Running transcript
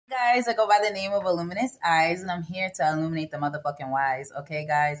guys, I go by the name of Illuminous Eyes, and I'm here to illuminate the motherfucking wise. Okay,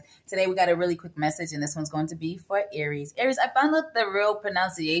 guys? Today we got a really quick message, and this one's going to be for Aries. Aries, I found out the real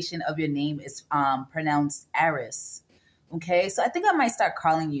pronunciation of your name is pronounced Aris. Okay, so I think I might start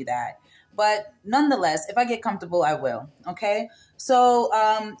calling you that. But nonetheless, if I get comfortable, I will. Okay, so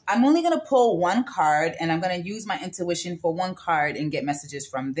I'm only going to pull one card, and I'm going to use my intuition for one card and get messages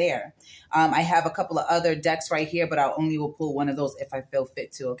from there. I have a couple of other decks right here, but I only will pull one of those if I feel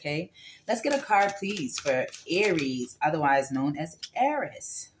fit to. Okay, let's get a card, please, for Aries, otherwise known as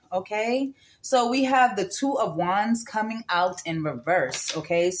Eris. Okay, so we have the Two of Wands coming out in reverse.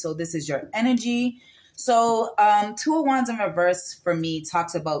 Okay, so this is your energy. So Two of Wands in reverse for me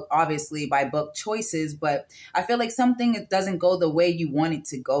talks about, obviously, by book choices, but I feel like something doesn't go the way you want it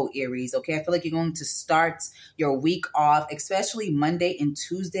to go, Aries, okay? I feel like you're going to start your week off, especially Monday and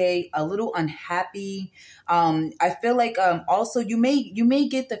Tuesday, a little unhappy. I feel like also you may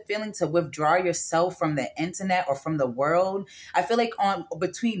get the feeling to withdraw yourself from the internet or from the world. I feel like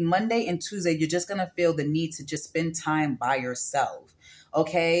between Monday and Tuesday, you're just going to feel the need to just spend time by yourself.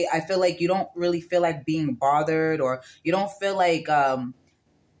 Okay, I feel like you don't really feel like being bothered, or you don't feel like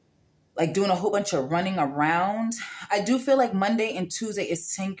doing a whole bunch of running around. I do feel like Monday and Tuesday is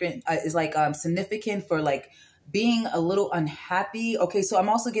significant for like being a little unhappy. Okay, so I'm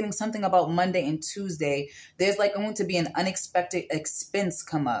also getting something about Monday and Tuesday. There's like going to be an unexpected expense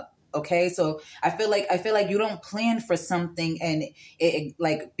come up. Okay, so I feel like you don't plan for something, and it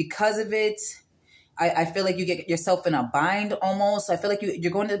like because of it. I feel like you get yourself in a bind almost. I feel like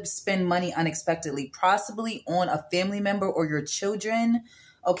you're going to spend money unexpectedly, possibly on a family member or your children.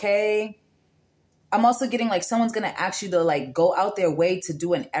 Okay. I'm also getting like someone's going to ask you to like go out their way to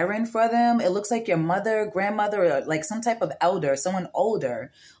do an errand for them. It looks like your mother, grandmother, or like some type of elder, someone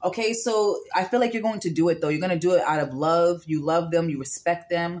older. Okay, so I feel like you're going to do it though. You're going to do it out of love. You love them. You respect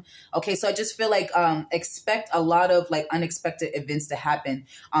them. Okay, so I just feel like expect a lot of like unexpected events to happen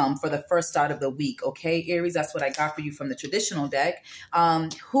for the first start of the week. Okay, Aries, that's what I got for you from the traditional deck.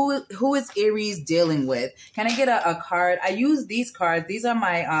 Who is Aries dealing with? Can I get a card? I use these cards. These are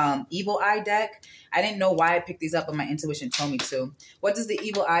my Evil Eye deck. I didn't know why I picked these up, but my intuition told me to. What does the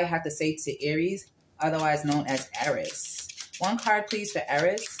Evil Eye have to say to Aries, otherwise known as Eris? One card, please, for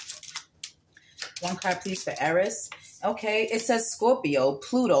Eris. One card, please, for Eris. Okay, it says Scorpio,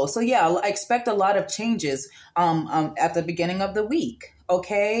 Pluto. So yeah, I expect a lot of changes at the beginning of the week.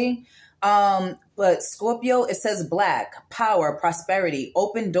 Okay. But Scorpio, it says black, power, prosperity,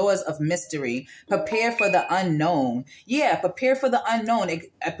 open doors of mystery, prepare for the unknown. Yeah, prepare for the unknown.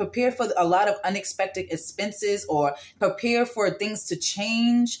 Prepare for a lot of unexpected expenses, or prepare for things to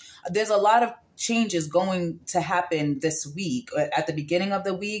change. There's a lot of changes going to happen this week, at the beginning of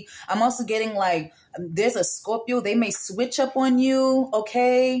the week. I'm also getting like, there's a Scorpio, they may switch up on you,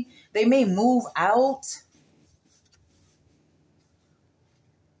 okay? They may move out.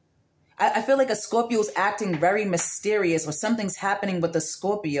 I feel like a Scorpio is acting very mysterious, or something's happening with the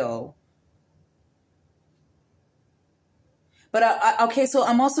Scorpio. But okay, so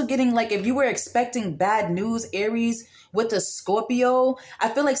I'm also getting like, if you were expecting bad news, Aries, with the Scorpio, I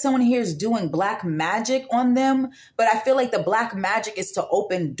feel like someone here is doing black magic on them, but I feel like the black magic is to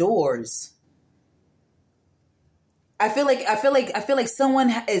open doors. I feel like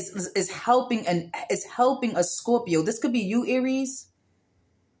someone is helping a Scorpio. This could be you, Aries.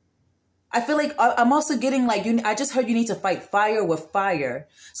 I feel like I'm also getting like, I just heard you need to fight fire with fire.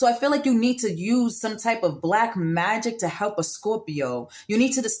 So I feel like you need to use some type of black magic to help a Scorpio. You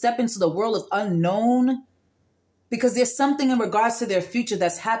need to step into the world of unknown, because there's something in regards to their future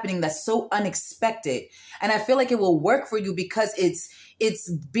that's happening that's so unexpected. And I feel like it will work for you because it's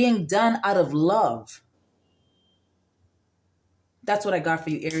being done out of love. That's what I got for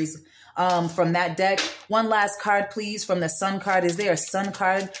you, Aries. From that deck. One last card, please, from the Sun card. Is there a Sun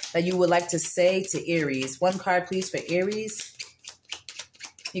card that you would like to say to Aries? One card, please, for Aries.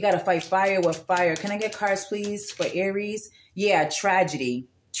 You got to fight fire with fire. Can I get cards, please, for Aries? Yeah, tragedy.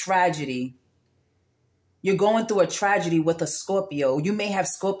 Tragedy. You're going through a tragedy with a Scorpio. You may have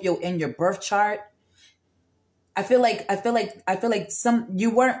Scorpio in your birth chart. I feel like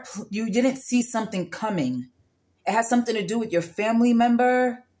you didn't see something coming. It has something to do with your family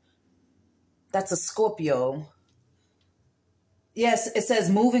member. That's a Scorpio. Yes, it says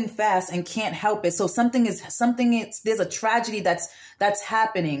moving fast and can't help it. So there's a tragedy that's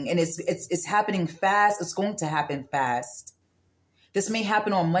happening, and it's happening fast. It's going to happen fast. This may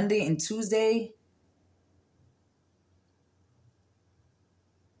happen on Monday and Tuesday.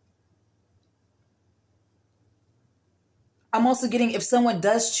 I'm also getting, if someone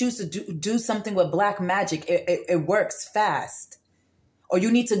does choose to do something with black magic, it works fast. or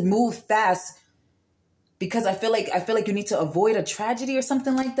you need to move fast because I feel like you need to avoid a tragedy or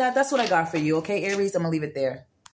something like that. That's what I got for you. Okay, Aries, I'm gonna leave it there.